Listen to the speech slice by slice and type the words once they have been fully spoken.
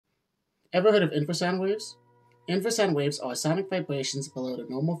Ever heard of infrasound waves? Infrasound waves are sonic vibrations below the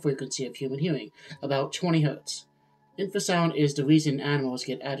normal frequency of human hearing, about 20 Hz. Infrasound is the reason animals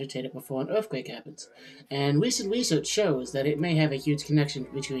get agitated before an earthquake happens, and recent research shows that it may have a huge connection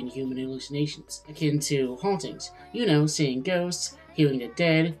between human hallucinations, akin to hauntings, seeing ghosts, hearing the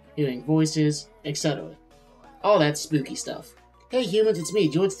dead, hearing voices, etc. All that spooky stuff. Hey humans, it's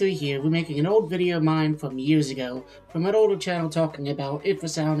me, George3 here, remaking an old video of mine from years ago from an older channel talking about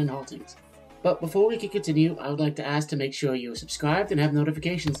infrasound and hauntings. But before we can continue, I would like to ask to make sure you are subscribed and have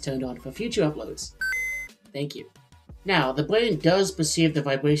notifications turned on for future uploads. Thank you. Now, the brain does perceive the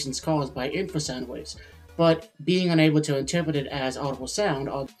vibrations caused by infrasound waves, but being unable to interpret it as audible sound,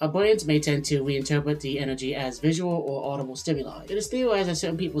 our brains may tend to reinterpret the energy as visual or audible stimuli. It is theorized that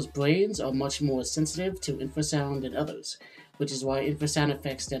certain people's brains are much more sensitive to infrasound than others, which is why infrasound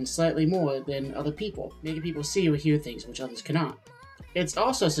affects them slightly more than other people, making people see or hear things which others cannot. It's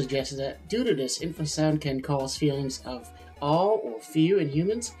also suggested that due to this, infrasound can cause feelings of awe or fear in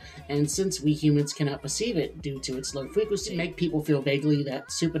humans, and since we humans cannot perceive it due to its low frequency, make people feel vaguely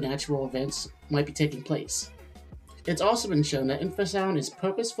that supernatural events might be taking place. It's also been shown that infrasound is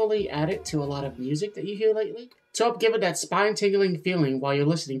purposefully added to a lot of music that you hear lately, to help give it that spine-tingling feeling while you're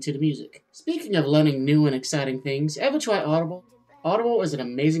listening to the music. Speaking of learning new and exciting things, ever try Audible? Audible is an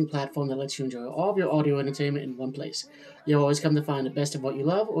amazing platform that lets you enjoy all of your audio entertainment in one place. You'll always come to find the best of what you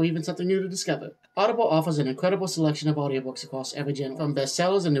love, or even something new to discover. Audible offers an incredible selection of audiobooks across every genre, from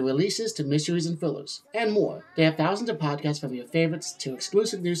bestsellers and new releases to mysteries and thrillers, and more. They have thousands of podcasts from your favorites to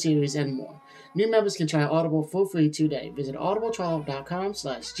exclusive new series and more. New members can try Audible for free today. Visit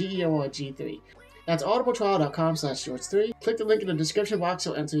audibletrial.com/GEORG3. That's audibletrial.com/George3. Click the link in the description box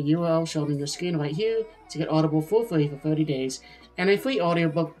or enter the URL shown on your screen right here to get Audible for free for 30 days and a free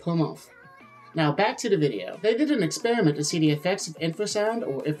audiobook per month. Now back to the video. They did an experiment to see the effects of infrasound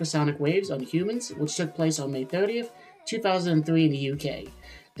or infrasonic waves on humans, which took place on May 30th, 2003 in the UK.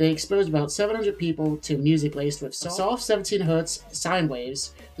 They exposed about 700 people to music laced with soft 17 Hz sine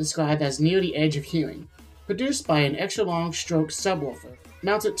waves described as near the edge of hearing, produced by an extra-long stroke subwoofer,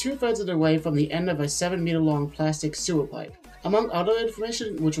 mounted 2/3 of the way from the end of a 7-meter-long plastic sewer pipe. Among other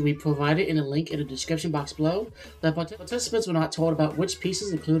information, which will be provided in a link in the description box below, the participants were not told about which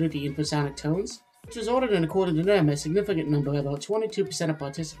pieces included the infrasonic tones, which resulted in, according to them, a significant number, about 22% of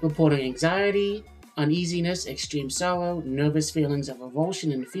participants reporting anxiety, uneasiness, extreme sorrow, nervous feelings of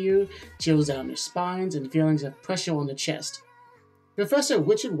revulsion and fear, chills down their spines, and feelings of pressure on the chest. Professor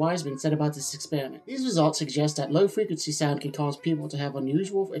Richard Wiseman said about this experiment, "These results suggest that low-frequency sound can cause people to have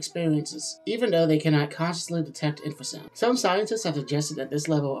unusual experiences, even though they cannot consciously detect infrasound. Some scientists have suggested that this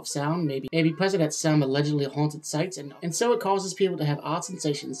level of sound may be present at some allegedly haunted sites, and so it causes people to have odd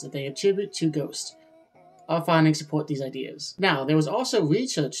sensations that they attribute to ghosts. Our findings support these ideas." Now, there was also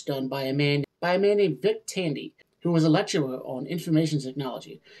research done by a man named Vic Tardy, who was a lecturer on information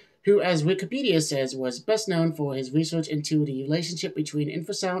technology, who, as Wikipedia says, was best known for his research into the relationship between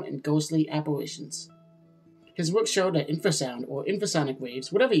infrasound and ghostly apparitions. His work showed that infrasound, or infrasonic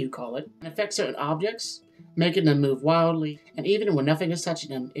waves, whatever you call it, can affect certain objects, making them move wildly, and even when nothing is touching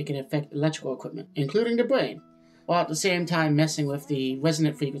them, it can affect electrical equipment, including the brain, while at the same time messing with the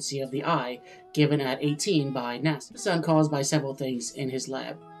resonant frequency of the eye, given at 18 by NASA. Infrasound caused by several things in his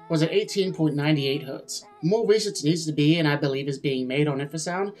lab was at 18.98 Hz. More research needs to be, and I believe is being made, on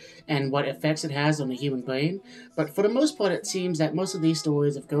infrasound and what effects it has on the human brain, but for the most part it seems that most of these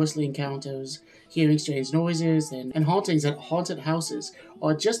stories of ghostly encounters, hearing strange noises, and hauntings at haunted houses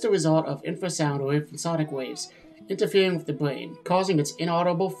are just a result of infrasound or infrasonic waves interfering with the brain, causing its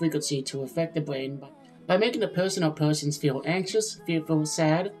inaudible frequency to affect the brain by making the person or persons feel anxious, fearful,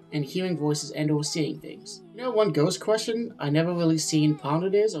 sad, and hearing voices and or seeing things. One ghost question I never really seen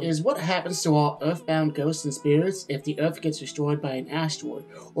pondered is what happens to all earthbound ghosts and spirits if the earth gets destroyed by an asteroid,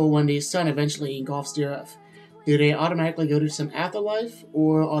 or when the sun eventually engulfs the earth? Do they automatically go to some afterlife,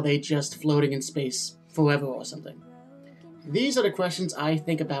 or are they just floating in space forever or something? These are the questions I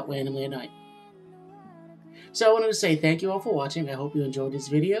think about randomly at night. So I wanted to say thank you all for watching. I hope you enjoyed this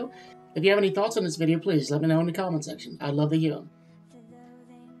video. If you have any thoughts on this video, please let me know in the comment section. I'd love to hear them.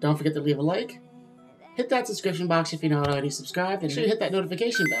 Don't forget to leave a like, hit that subscription box if you're not already subscribed, and make sure you hit that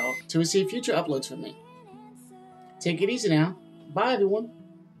notification bell to receive future uploads from me. Take it easy now. Bye, everyone.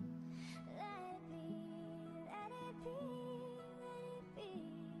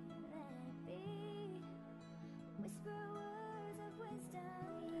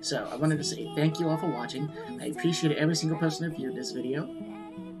 So, I wanted to say thank you all for watching. I appreciate every single person who viewed this video.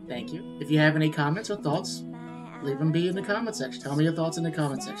 Thank you. If you have any comments or thoughts, leave them be in the comment section. Tell me your thoughts in the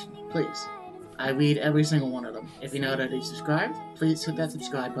comment section, please. I read every single one of them. If you're not already subscribed, please hit that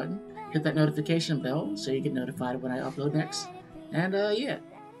subscribe button. hit that notification bell so you get notified when I upload next. And yeah,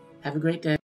 have a great day.